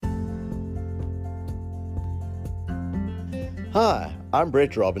Hi, I'm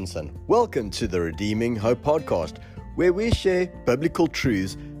Brett Robinson. Welcome to the Redeeming Hope podcast, where we share biblical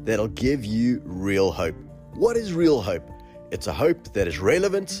truths that'll give you real hope. What is real hope? It's a hope that is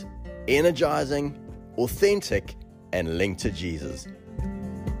relevant, energizing, authentic, and linked to Jesus.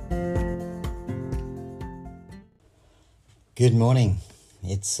 Good morning.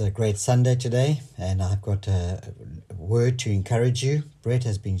 It's a great Sunday today, and I've got a word to encourage you. Brett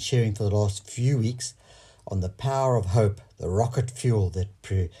has been sharing for the last few weeks on the power of hope, the rocket fuel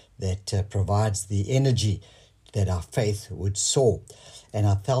that provides the energy that our faith would soar. And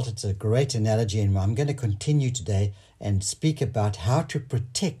I felt it's a great analogy, and I'm going to continue today and speak about how to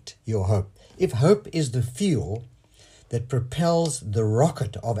protect your hope. If hope is the fuel that propels the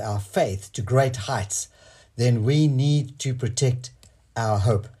rocket of our faith to great heights, then we need to protect our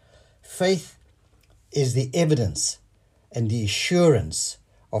hope. Faith is the evidence and the assurance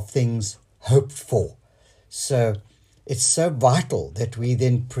of things hoped for. So it's so vital that we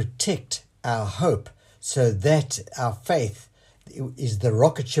then protect our hope so that our faith is the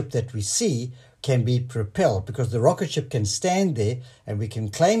rocket ship that we see can be propelled, because the rocket ship can stand there and we can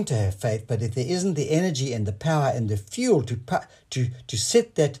claim to have faith, but if there isn't the energy and the power and the fuel to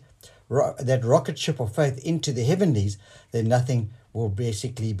set that rocket ship of faith into the heavenlies, then nothing will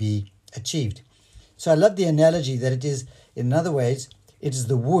basically be achieved. So I love the analogy that it is, in other ways, it is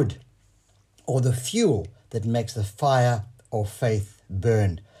the wood or the fuel that makes the fire of faith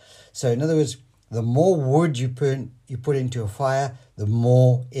burn. So in other words, the more wood you put into a fire, the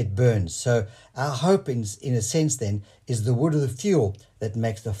more it burns. So our hope, in a sense then, is the wood or the fuel that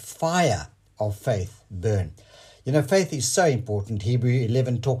makes the fire of faith burn. You know, faith is so important. Hebrew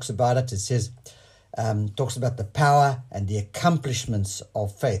 11 talks about it. It says, talks about the power and the accomplishments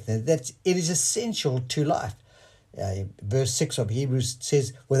of faith. And it is essential to life. Verse 6 of Hebrews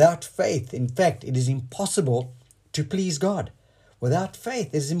says, without faith, in fact, it is impossible to please God. Without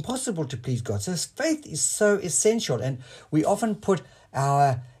faith, it is impossible to please God. So faith is so essential, and we often put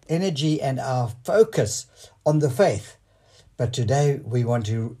our energy and our focus on the faith. But today we want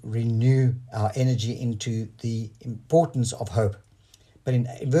to renew our energy into the importance of hope. But in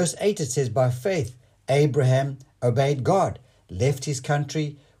verse 8 it says, by faith Abraham obeyed God, left his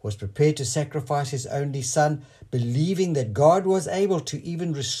country, was prepared to sacrifice his only son, believing that God was able to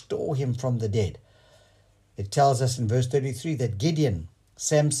even restore him from the dead. It tells us in verse 33 that Gideon,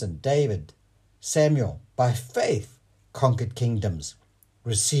 Samson, David, Samuel, by faith conquered kingdoms,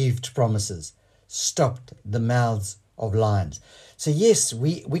 received promises, stopped the mouths of lions. So yes,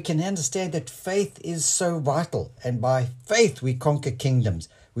 we can understand that faith is so vital, and by faith we conquer kingdoms,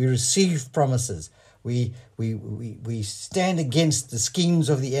 we receive promises, we stand against the schemes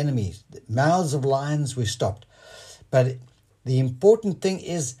of the enemy, the mouths of lions we stopped. But the important thing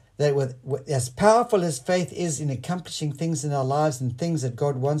is that with as powerful as faith is in accomplishing things in our lives and things that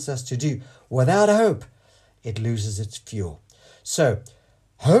God wants us to do, without hope, it loses its fuel. So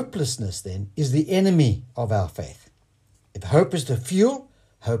hopelessness then is the enemy of our faith. If hope is the fuel,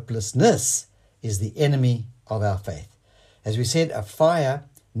 hopelessness is the enemy of our faith. As we said, a fire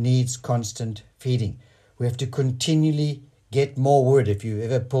needs constant feeding. We have to continually get more wood. If you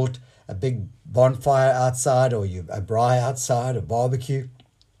ever pulled a big bonfire outside, or a braai outside, a barbecue,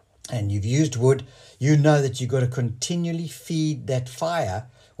 and you've used wood, you know that you've got to continually feed that fire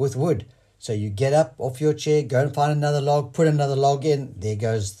with wood. So you get up off your chair, go and find another log, put another log in,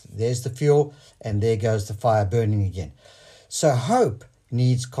 there's the fuel, and there goes the fire burning again. So hope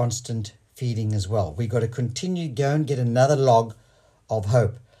needs constant feeding as well. We've got to continue to go and get another log of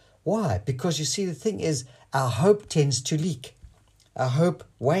hope. Why? Because you see, the thing is, our hope tends to leak. Our hope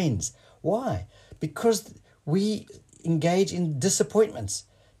wanes. Why? Because we engage in disappointments.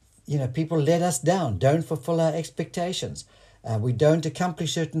 You know, people let us down, don't fulfill our expectations. We don't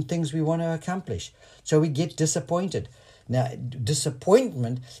accomplish certain things we want to accomplish. So we get disappointed. Now,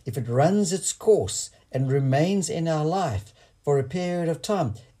 disappointment, if it runs its course and remains in our life for a period of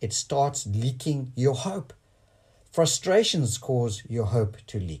time, it starts leaking your hope. Frustrations cause your hope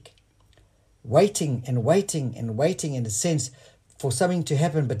to leak. Waiting in a sense for something to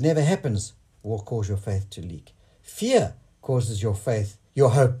happen but never happens will cause your faith to leak. Fear causes your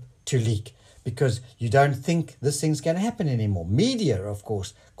hope to leak, because you don't think this thing's going to happen anymore. Media, of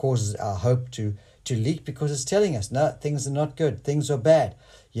course, causes our hope to leak, because it's telling us, no, things are not good, things are bad,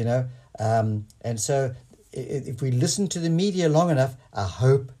 you know. And so if we listen to the media long enough, our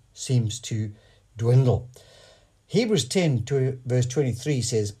hope seems to dwindle. Hebrews 10 verse 23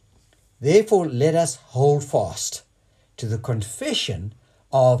 says, therefore let us hold fast to the confession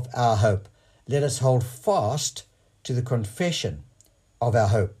of our hope. Let us hold fast to the confession of our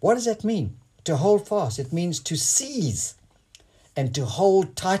hope. What does that mean? To hold fast, it means to seize, and to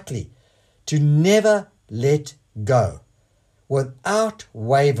hold tightly, to never let go, without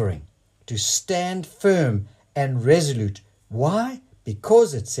wavering, to stand firm and resolute. Why?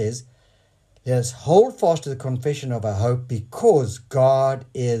 Because it says, let us hold fast to the confession of our hope, because God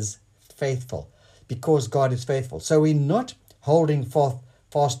is faithful. Because God is faithful. So we're not holding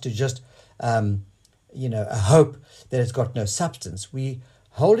fast to just, a hope that has got no substance. We're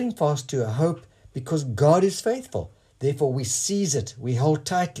holding fast to a hope because God is faithful. Therefore, we seize it. We hold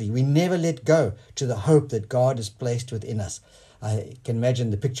tightly. We never let go to the hope that God has placed within us. I can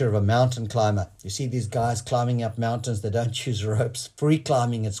imagine the picture of a mountain climber. You see these guys climbing up mountains. They don't use ropes. Free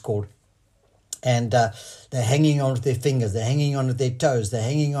climbing, it's called. And they're hanging on with their fingers. They're hanging on with their toes. They're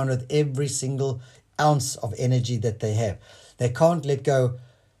hanging on with every single ounce of energy that they have. They can't let go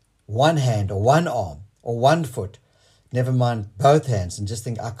one hand or one arm or one foot, never mind both hands, and just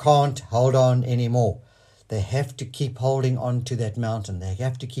think, I can't hold on anymore. They have to keep holding on to that mountain. They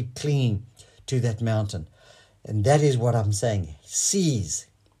have to keep clinging to that mountain. And that is what I'm saying. Seize,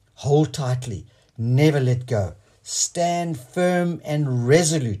 hold tightly, never let go. Stand firm and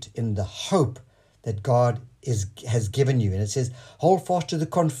resolute in the hope that God has given you. And it says, hold fast to the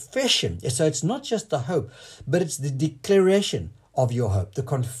confession. So it's not just the hope, but it's the declaration of your hope, the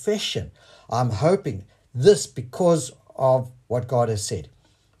confession. I'm hoping this because of what God has said.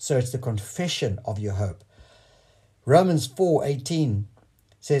 So it's the confession of your hope. Romans 4:18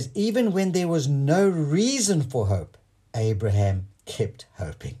 says, even when there was no reason for hope, Abraham kept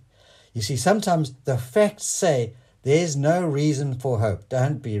hoping. You see, sometimes the facts say there's no reason for hope.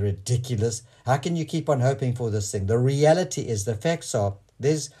 Don't be ridiculous. How can you keep on hoping for this thing? The reality is, the facts are,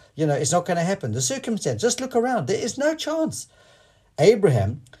 it's not going to happen. The circumstance, just look around. There is no chance.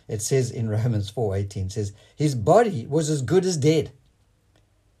 Abraham, it says in Romans 4:18, says, his body was as good as dead.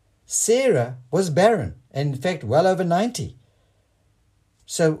 Sarah was barren, and in fact, well over 90.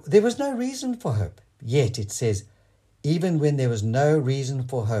 So there was no reason for hope. Yet it says, even when there was no reason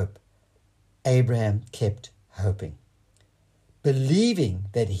for hope, Abraham kept hoping, believing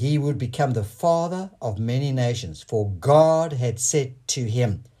that he would become the father of many nations, for God had said to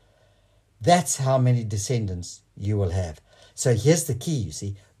him, that's how many descendants you will have. So here's the key, you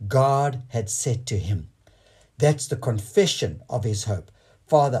see, God had said to him. That's the confession of his hope.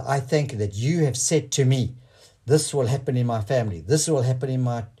 Father, I thank you that you have said to me, this will happen in my family. This will happen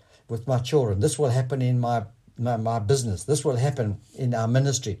with my children. This will happen in my business. This will happen in our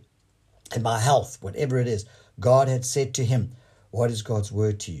ministry, in my health, whatever it is. God had said to him, what is God's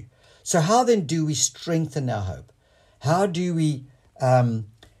word to you? So how then do we strengthen our hope? How do we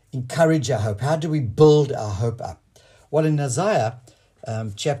encourage our hope? How do we build our hope up? Well, in Isaiah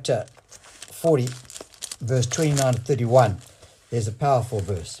chapter 40, verse 29 to 31, there's a powerful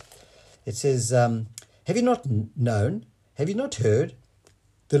verse. It says, have you not known? Have you not heard?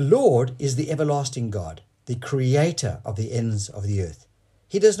 The Lord is the everlasting God, the creator of the ends of the earth.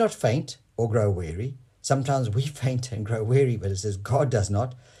 He does not faint or grow weary. Sometimes we faint and grow weary, but it says God does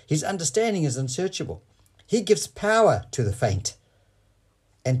not. His understanding is unsearchable. He gives power to the faint,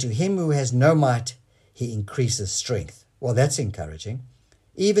 and to him who has no might, he increases strength. Well, that's encouraging.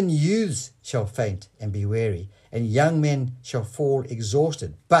 Even youths shall faint and be weary, and young men shall fall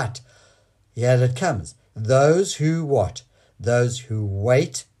exhausted. But here it comes. Those who what? Those who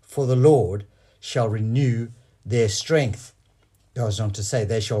wait for the Lord shall renew their strength. Goes on to say,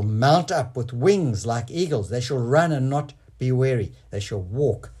 they shall mount up with wings like eagles. They shall run and not be weary. They shall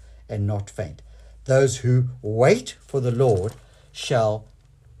walk and not faint. Those who wait for the Lord shall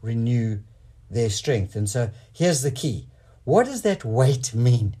renew their strength. And so here's the key. What does that wait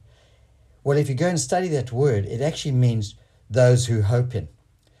mean? Well, if you go and study that word, it actually means those who hope in.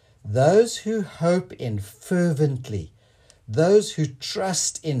 Those who hope in fervently. Those who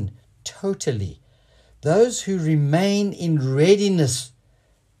trust in totally. Those who remain in readiness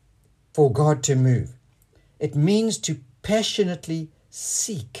for God to move. It means to passionately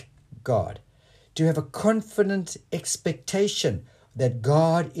seek God, to have a confident expectation that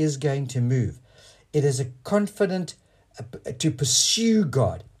God is going to move. It is a confident to pursue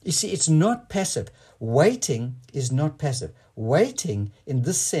God. You see, it's not passive. Waiting is not passive. Waiting, in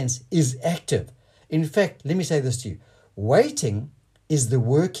this sense, is active. In fact, let me say this to you. Waiting is the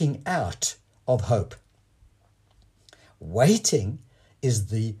working out of hope. Waiting is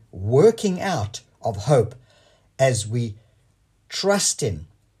the working out of hope as we trust in,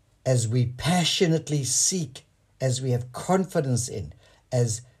 as we passionately seek, as we have confidence in,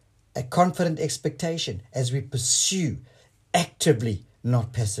 as a confident expectation, as we pursue actively,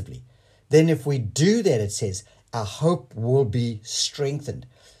 not passively. Then if we do that, it says, our hope will be strengthened.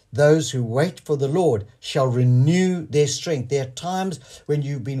 those who wait for the Lord shall renew their strength. There are times when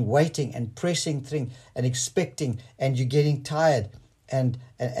you've been waiting and pressing through and expecting, and you're getting tired, and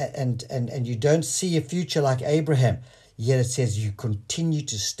you don't see a future like Abraham. Yet it says you continue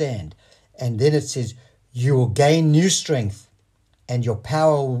to stand. And then it says you will gain new strength and your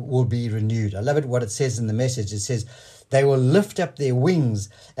power will be renewed. I love it what it says in the Message. It says they will lift up their wings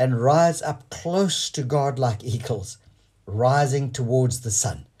and rise up close to God like eagles, rising towards the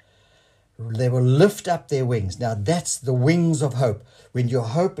sun. They will lift up their wings. Now that's the wings of hope. When your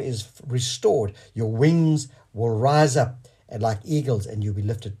hope is restored, your wings will rise up and like eagles, and you'll be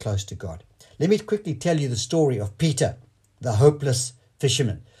lifted close to God. Let me quickly tell you the story of Peter, the hopeless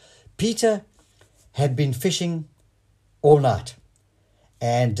fisherman. Peter had been fishing all night,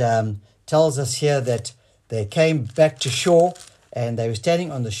 and tells us here that they came back to shore, and they were standing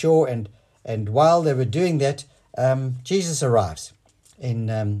on the shore, and while they were doing that, Jesus arrives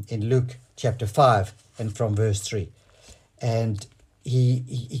in Luke chapter 5 and from verse 3. And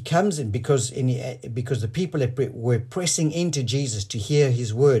he comes in because the people were pressing into Jesus to hear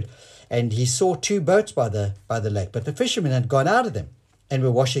his word, and he saw two boats by the lake, but the fishermen had gone out of them and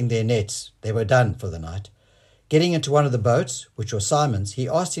were washing their nets. They were done for the night. Getting into one of the boats, which was Simon's, he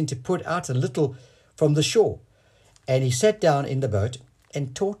asked him to put out a little from the shore, and he sat down in the boat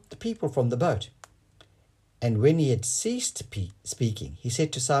and taught the people from the boat. And when he had ceased speaking, he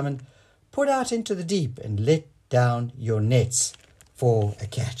said to Simon, "Put out into the deep and let down your nets for a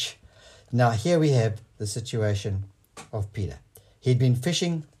catch." Now here we have the situation of Peter. He'd been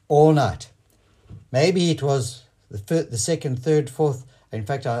fishing all night. Maybe it was the second, third, fourth. In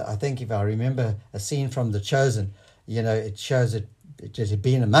fact, I think if I remember a scene from The Chosen, it shows it had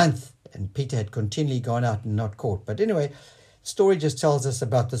been a month and Peter had continually gone out and not caught. But anyway, the story just tells us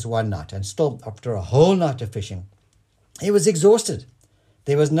about this one night. And still, after a whole night of fishing, he was exhausted.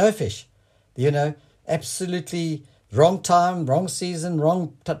 There was no fish. Absolutely wrong time, wrong season,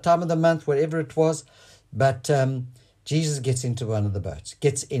 wrong time of the month, whatever it was. But Jesus gets into one of the boats,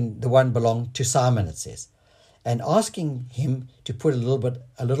 gets in the one belonged to Simon, it says, and asking him to put a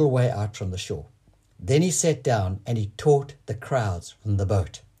little way out from the shore. Then he sat down and he taught the crowds from the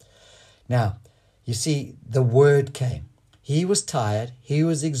boat. Now, you see, the word came. He was tired, he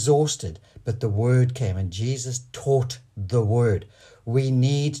was exhausted, but the word came and Jesus taught the word. We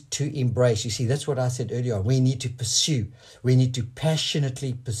need to embrace. You see, that's what I said earlier on. We need to pursue. We need to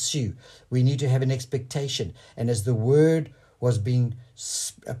passionately pursue. We need to have an expectation. And as the word was being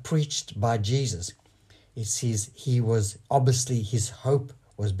preached by Jesus, it says his hope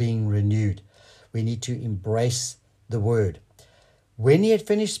was being renewed. We need to embrace the word. When he had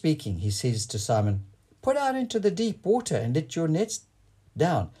finished speaking, he says to Simon, "Put out into the deep water and let your nets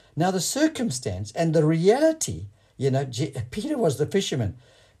down." Now the circumstance and the reality, Peter was the fisherman.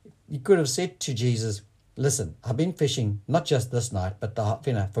 He could have said to Jesus, "Listen, I've been fishing not just this night, but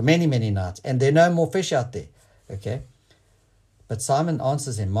for many, many nights, and there are no more fish out there." Okay? But Simon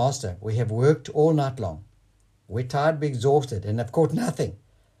answers him, "Master, we have worked all night long. We're tired, we're exhausted, and have caught nothing."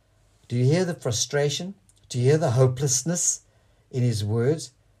 Do you hear the frustration? Do you hear the hopelessness in his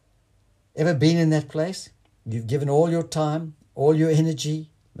words? Ever been in that place? You've given all your time, all your energy,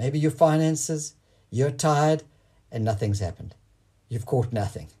 maybe your finances, you're tired, and nothing's happened. You've caught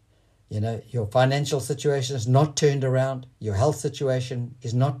nothing. Your financial situation is not turned around. Your health situation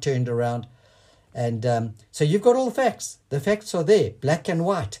is not turned around. And so you've got all the facts. The facts are there, black and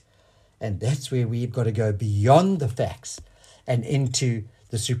white. And that's where we've got to go beyond the facts and into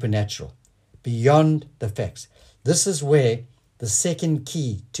the supernatural, beyond the facts. This is where the second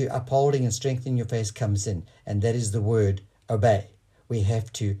key to upholding and strengthening your faith comes in, and that is the word obey. We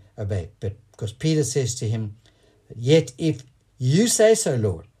have to obey. But because Peter says to him, "Yet if you say so,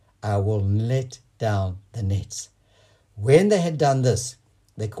 Lord, I will let down the nets." When they had done this,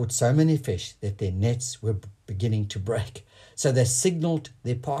 they caught so many fish that their nets were beginning to break. So they signaled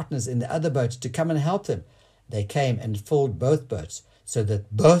their partners in the other boats to come and help them. They came and filled both boats so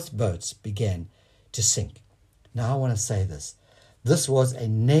that both boats began to sink. Now I want to say this. This was a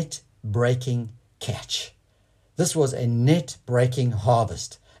net-breaking catch. This was a net-breaking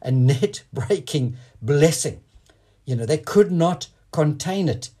harvest, a net-breaking blessing. They could not contain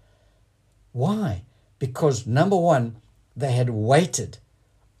it. Why? Because number one, they had waited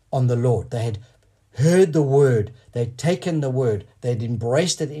on the Lord. They had heard the word. They'd taken the word. They'd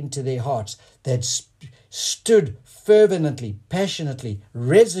embraced it into their hearts. They'd stood fervently, passionately,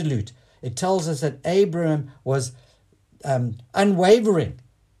 resolute. It tells us that Abraham was unwavering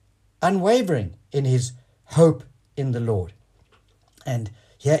in his hope in the Lord. And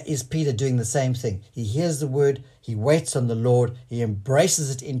here is Peter doing the same thing. He hears the word, He waits on the Lord, he embraces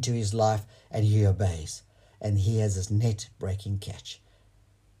it into his life, and he obeys. And he has this net-breaking catch.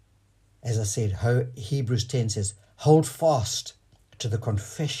 As I said, Hebrews 10 says, hold fast to the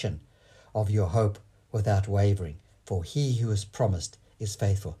confession of your hope without wavering, for he who has promised is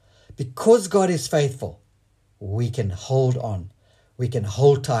faithful. Because God is faithful, we can hold on. We can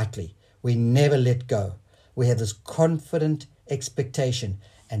hold tightly. We never let go. We have this confident expectation,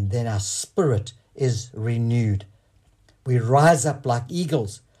 and then our spirit is renewed. We rise up like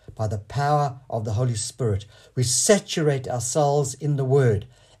eagles by the power of the Holy Spirit. We saturate ourselves in the Word,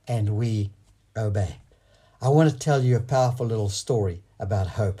 and we obey. I want to tell you a powerful little story about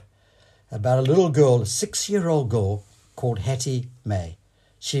hope, about a little girl, a 6-year-old girl called Hattie May.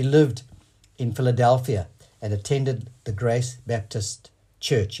 She lived in Philadelphia and attended the Grace Baptist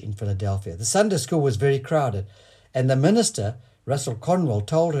Church in Philadelphia. The Sunday school was very crowded, and the minister, Russell Conwell,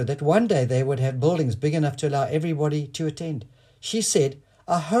 told her that one day they would have buildings big enough to allow everybody to attend. She said,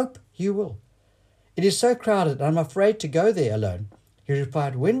 I hope you will. It is so crowded, I'm afraid to go there alone. He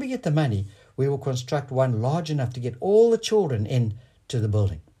replied, when we get the money, we will construct one large enough to get all the children into the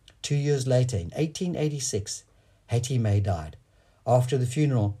building. 2 years later, in 1886, Hattie May died. After the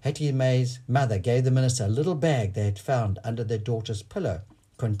funeral, Hattie May's mother gave the minister a little bag they had found under their daughter's pillow,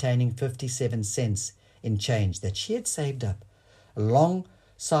 containing 57 cents in change that she had saved up.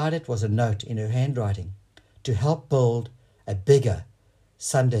 Alongside it was a note in her handwriting to help build a bigger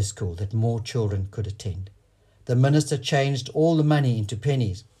Sunday school that more children could attend. The minister changed all the money into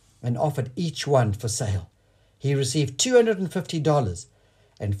pennies and offered each one for sale. He received $250,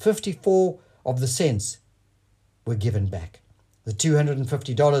 and 54 of the cents were given back. The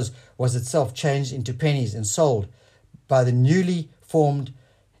 $250 was itself changed into pennies and sold by the newly formed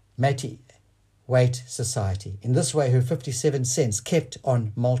Mattie Waite Society. In this way, her 57 cents kept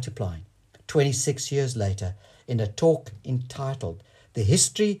on multiplying. 26 years later, in a talk entitled The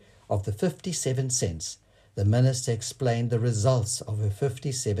History of the 57 Cents, the minister explained the results of her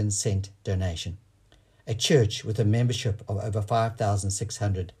 57-cent donation. A church with a membership of over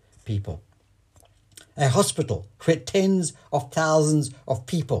 5,600 people. A hospital where tens of thousands of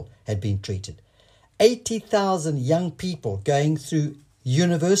people had been treated. 80,000 young people going through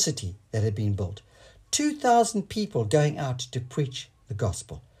university that had been built. 2,000 people going out to preach the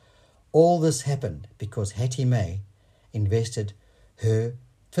gospel. All this happened because Hattie May invested her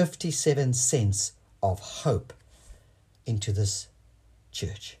 57 cents of hope into this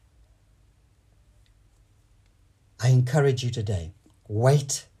church. I encourage you today,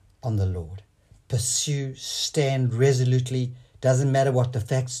 wait on the Lord. Pursue, stand resolutely. Doesn't matter what the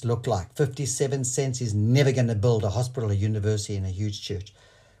facts look like. 57 cents is never going to build a hospital, a university, and a huge church.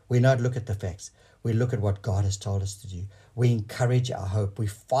 We don't look at the facts. We look at what God has told us to do. We encourage our hope. We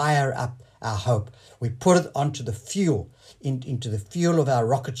fire up our hope. We put it onto the fuel, into the fuel of our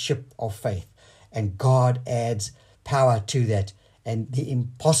rocket ship of faith. And God adds power to that, and the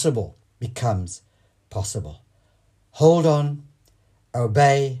impossible becomes possible. Hold on,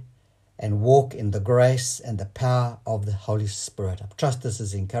 obey, and walk in the grace and the power of the Holy Spirit. I trust this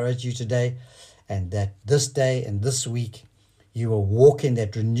has encouraged you today, and that this day and this week you will walk in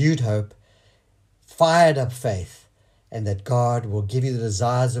that renewed hope, fired up faith, and that God will give you the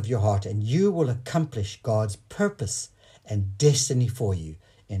desires of your heart, and you will accomplish God's purpose and destiny for you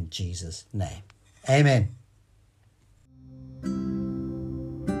in Jesus' name. Amen.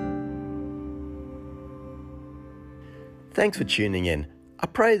 Thanks for tuning in. I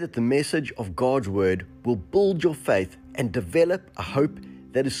pray that the message of God's Word will build your faith and develop a hope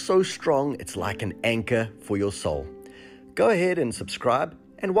that is so strong it's like an anchor for your soul. Go ahead and subscribe,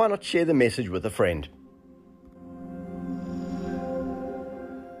 and why not share the message with a friend?